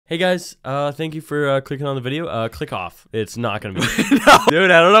Hey guys, thank you for clicking on the video. Click off. It's not gonna be. No. Dude,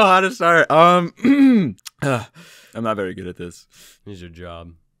 I don't know how to start. I'm not very good at this. Here's your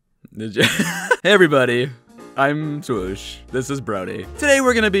job. Hey everybody, I'm Swoosh. This is Brody. Today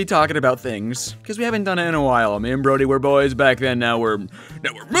we're gonna be talking about things because we haven't done it in a while. Me and Brody were boys back then. Now we're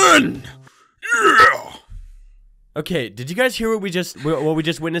men. Yeah. Okay, did you guys hear what we just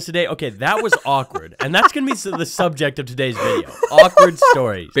witnessed today? Okay, that was awkward, and that's gonna be the subject of today's video. Awkward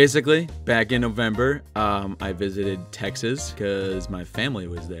stories. Basically, back in November, I visited Texas because my family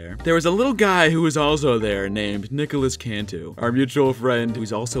was there. There was a little guy who was also there named Nicholas Cantu, our mutual friend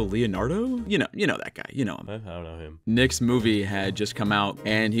who's also Leonardo. You know that guy. You know him. I don't know him. Nick's movie had just come out,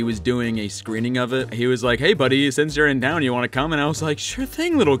 and he was doing a screening of it. He was like, "Hey, buddy, since you're in town, you want to come?" And I was like, "Sure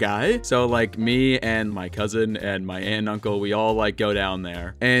thing, little guy." So like me and my cousin and my aunt and uncle, we all like go down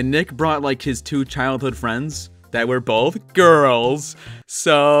there, and Nick brought like his two childhood friends that were both girls.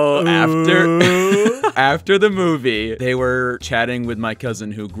 So after the movie, they were chatting with my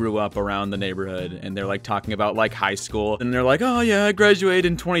cousin who grew up around the neighborhood, and they're like talking about like high school, and they're like, "Oh yeah, I graduated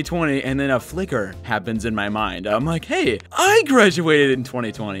in 2020," and then a flicker happens in my mind. I'm like, "Hey, I graduated in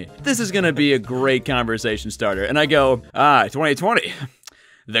 2020. This is gonna be a great conversation starter." And I go, 2020,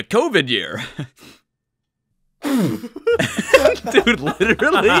 the COVID year." Dude,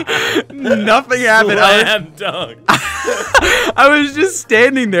 literally nothing happened. I was just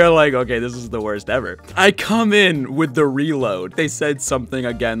standing there like, okay, this is the worst ever. I come in with the reload. They said something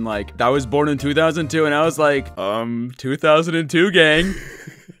again like, "I was born in 2002," and I was like, 2002 gang.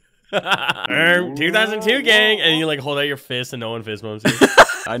 2002 gang, and you like hold out your fist and no one fist bumps you.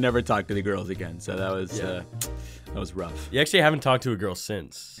 I never talked to the girls again, so that was that was rough. You actually haven't talked to a girl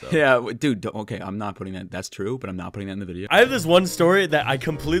since. So. Yeah, dude, okay, I'm not putting that. That's true, but I'm not putting that in the video. I have this one story that I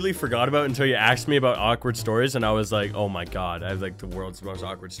completely forgot about until you asked me about awkward stories, and I was like, oh my god, I have like the world's most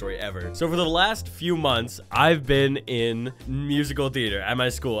awkward story ever. So for the last few months, I've been in musical theater at my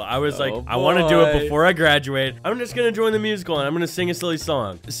school. I was like, I want to do it before I graduate. I'm just going to join the musical, and I'm going to sing a silly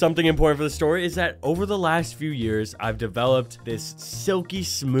song. Something important for the story is that over the last few years, I've developed this silky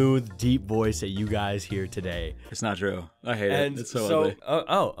smooth, deep voice that you guys hear today. It's not true. I hate it. It's so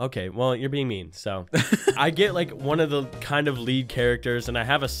ugly. Okay. Well, you're being mean. So I get like one of the kind of lead characters, and I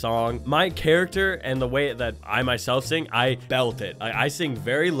have a song. My character and the way that I myself sing, I belt it. I sing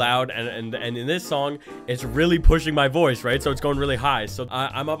very loud, and in this song, it's really pushing my voice, right? So it's going really high. So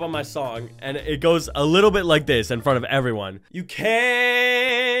I'm up on my song, and it goes a little bit like this in front of everyone. You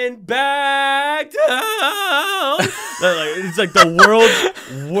can't back down. It's like the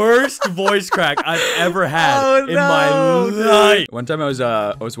world's worst voice crack I've ever had in my life. One time I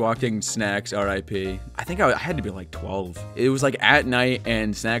was walking Snacks, R.I.P. I think I had to be like 12. It was like at night,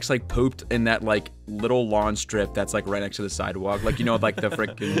 and Snacks like pooped in that like little lawn strip that's like right next to the sidewalk, like, you know, like the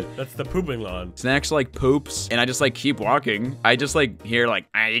freaking that's the pooping lawn. Snacks like poops, and I just like keep walking. I just like hear like,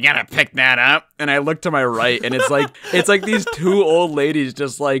 you gotta pick that up, and I look to my right, and it's like these two old ladies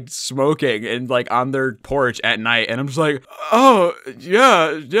just like smoking and like on their porch at night, and I'm just like, oh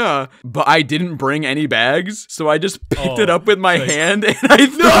yeah, but I didn't bring any bags, so I just picked it up with my hand, and I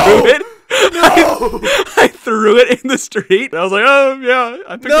threw it. No! I threw it in the street. I was like, oh yeah,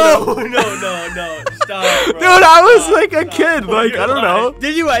 I picked it up. No, stop, bro. Dude, I was like a kid, like, I don't know.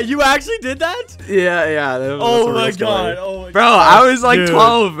 Did you actually did that? Yeah. Oh my god. Oh my bro, god. I was like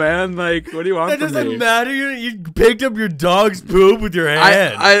 12, man. Like, what do you want from me? That doesn't matter. You picked up your dog's poop with your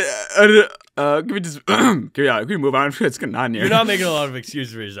hand. Can we just, can we move on? It's not near. You're not making a lot of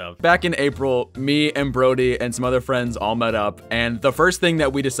excuses for yourself. Back in April, me and Brody and some other friends all met up, and the first thing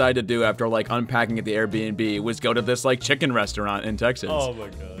that we decided to do after like unpacking at the Airbnb was go to this like chicken restaurant in Texas. Oh my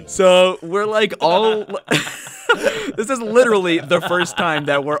god. So we're like all... This is literally the first time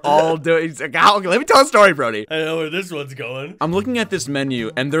that we're all doing... Like, let me tell a story, Brody. I know where this one's going. I'm looking at this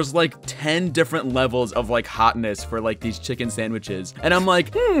menu, and there's like 10 different levels of like hotness for like these chicken sandwiches. And I'm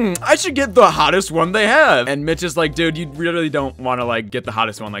like, I should get the hottest one they have. And Mitch is like, dude, you really don't want to like get the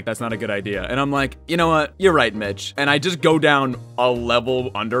hottest one. Like, that's not a good idea. And I'm like, you know what? You're right, Mitch. And I just go down a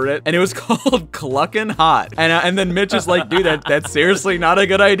level under it, and it was called Cluckin' Hot. And then Mitch is like, dude, that's seriously not a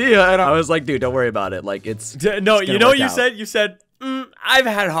good idea. And I was like, dude, don't worry about it. Like, it's... No, you know what you said? You said, I've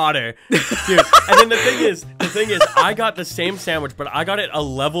had hotter. Dude. And then the thing is, I got the same sandwich, but I got it a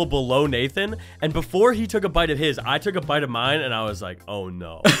level below Nathan. And before he took a bite of his, I took a bite of mine, and I was like, oh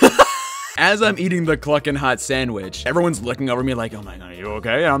no. As I'm eating the clucking hot sandwich, everyone's looking over me like, oh my god, are you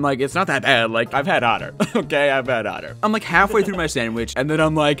okay? And I'm like, it's not that bad. Like, I've had hotter. Okay, I've had hotter. I'm like halfway through my sandwich, and then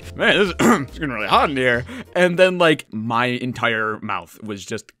I'm like, man, this is it's getting really hot in here. And then like my entire mouth was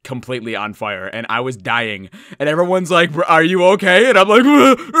just completely on fire, and I was dying. And everyone's like, are you okay? And I'm like,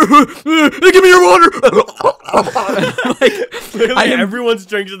 give me your water. Like, everyone's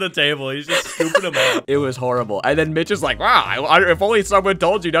drinks at the table. He's just scooping them up. It was horrible. And then Mitch is like, wow, if only someone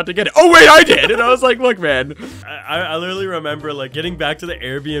told you not to get it. Oh wait, I did. And I was like, look, man. I literally remember like getting back to the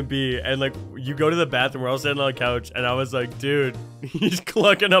Airbnb and like you go to the bathroom, we're all sitting on the couch, and I was like, dude, he's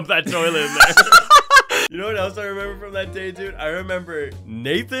clucking up that toilet in there. You know what else I remember from that day, dude? I remember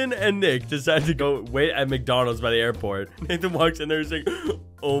Nathan and Nick decided to go wait at McDonald's by the airport. Nathan walks in there and he's like,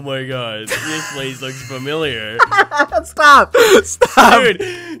 oh my god, this place looks familiar. Stop.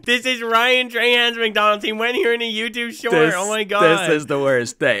 Dude, this is Ryan Trahan's McDonald's. He went here in a YouTube short. Oh my god. This is the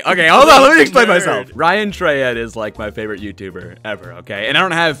worst thing. Okay, hold on. Let me explain myself. Ryan Trahan is like my favorite YouTuber ever, okay? And I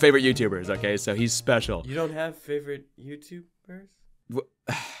don't have favorite YouTubers, okay? So he's special. You don't have favorite YouTubers?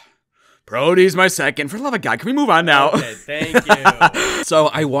 Brody's my second. For the love of God, can we move on now? Okay, thank you. So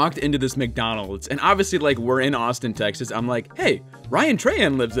I walked into this McDonald's, and obviously, like, we're in Austin, Texas. I'm like, hey, Ryan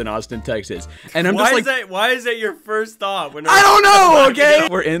Trahan lives in Austin, Texas. And I'm just like, why is that your first thought? When I don't know, okay?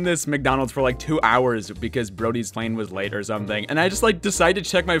 We're in this McDonald's for like 2 hours because Brody's plane was late or something. And I just like decided to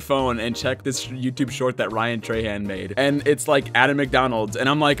check my phone and check this YouTube short that Ryan Trahan made. And it's like at a McDonald's. And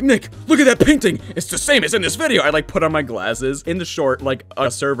I'm like, Nick, look at that painting. It's the same as in this video. I like put on my glasses. In the short, like a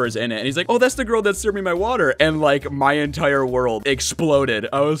server's in it. And he's like, oh, that's the girl that served me my water. And like my entire world exploded.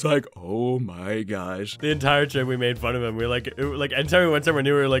 I was like, oh my gosh. The entire trip we made fun of him. We were like anytime we went somewhere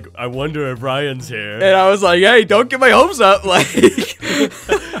new, we were like, I wonder if Ryan's here. And I was like, hey, don't get my hopes up. Like,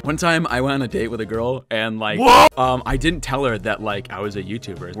 one time I went on a date with a girl and like, I didn't tell her that like I was a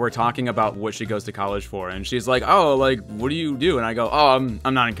YouTuber. We're talking about what she goes to college for. And she's like, oh, like, what do you do? And I go, oh,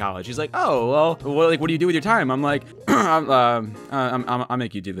 I'm not in college. She's like, oh, well, what do you do with your time? I'm like, I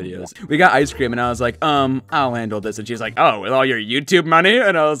make YouTube videos. We got ice cream and I was like, I'll handle this. And she's like, oh, with all your YouTube money?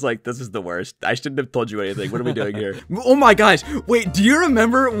 And I was like, this is the worst. I shouldn't have told you anything. What are we doing here? Oh my gosh. Wait, do you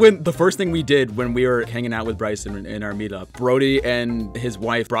remember when the first thing we did when we were hanging out with Bryson in our meetup? Brody and his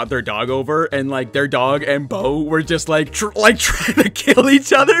wife brought their dog over, and like their dog and Bo were just like trying to kill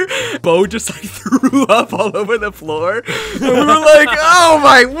each other. Bo just like threw up all over the floor. And we were like, oh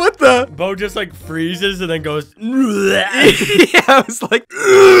my, what the? Bo just like freezes and then goes. Yeah, I was like.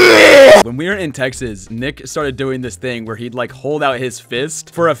 When we were in Texas, Nick started doing this thing where he'd like hold out his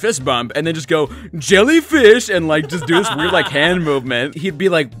fist for a fist bump and then just go jellyfish and like just do this weird like hand movement. He'd be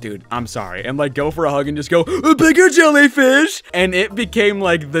like, dude, I'm sorry, and like go for a hug and just go a bigger jellyfish. And it became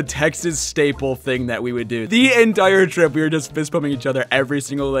like the Texas staple thing that we would do. The entire trip we were just fist pumping each other every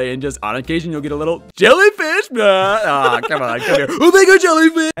single day, and just on occasion you'll get a little jellyfish. Come on, come here, a bigger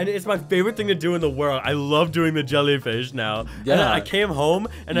jellyfish. And it's my favorite thing to do in the world. I love doing the jellyfish now. Yeah. And I came home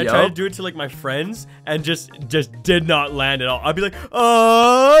and I tried to do it to like my friends and just did not land at all. I'd be like,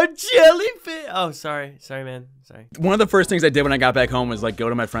 oh, jellyfish. Oh, sorry, man. Sorry. One of the first things I did when I got back home was like go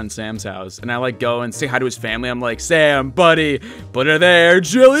to my friend Sam's house, and I like go and say hi to his family. I'm like, Sam, buddy, put her there,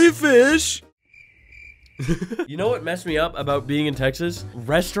 jellyfish. You know what messed me up about being in Texas?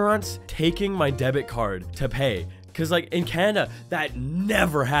 Restaurants taking my debit card to pay. Because, like, in Canada, that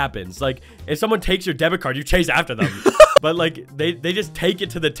never happens. Like, if someone takes your debit card, you chase after them. But, like, they just take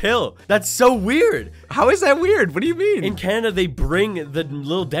it to the till. That's so weird. How is that weird? What do you mean? In Canada, they bring the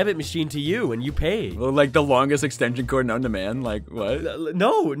little debit machine to you, and you pay. Well, like, the longest extension cord known to man? Like, what?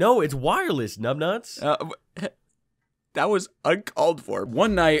 No, it's wireless, numbnuts. That was uncalled for.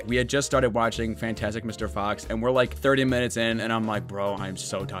 One night, we had just started watching Fantastic Mr. Fox, and we're like 30 minutes in, and I'm like, bro, I'm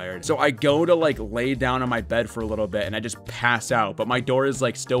so tired. So I go to like lay down on my bed for a little bit, and I just pass out, but my door is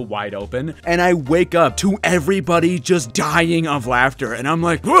like still wide open. And I wake up to everybody just dying of laughter, and I'm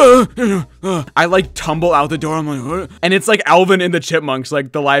like, I like tumble out the door, I'm like, what? And it's like Alvin and the Chipmunks,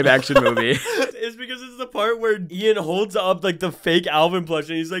 like the live action movie. It's because it's the part where Ian holds up like the fake Alvin plush,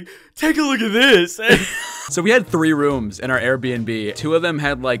 and he's like, take a look at this. So we had 3 rooms in our Airbnb. 2 of them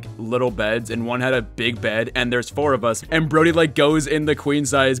had like little beds, and one had a big bed, and there's 4 of us. And Brody like goes in the queen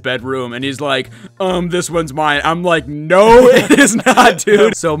size bedroom, and he's like, this one's mine. I'm like, no, it is not,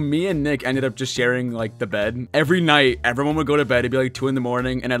 dude. So me and Nick ended up just sharing like the bed. Every night, everyone would go to bed. It'd be like 2 in the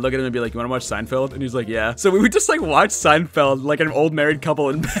morning, and I'd look at him and be like, you wanna watch Seinfeld? And he's like, yeah. So we would just like watch Seinfeld, like an old married couple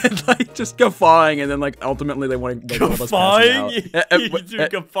in bed, like just guffawing, and then like ultimately they want to guffawing? You two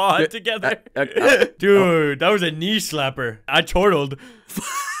guffaw together? Dude, that was a knee slapper. I chortled.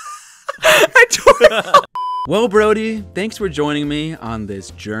 I chortled. Well, Brody, thanks for joining me on this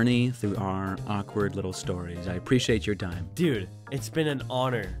journey through our awkward little stories. I appreciate your time. Dude, it's been an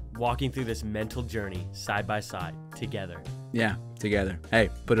honor walking through this mental journey side by side together. Yeah, together. Hey,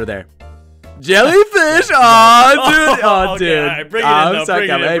 put her there. Jellyfish! Oh, dude. Oh, dude. Okay, bring it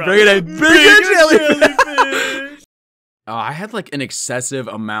in, Bring it in. Bring it, jellyfish! Oh, I had like an excessive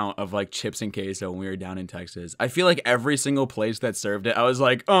amount of like chips and queso when we were down in Texas. I feel like every single place that served it, I was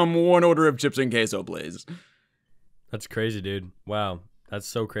like, 1 order of chips and queso, please. That's crazy, dude. Wow. That's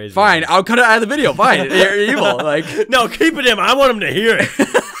so crazy. Fine, I'll cut it out of the video. Fine, you're evil. Like, no, keep it in. I want him to hear it.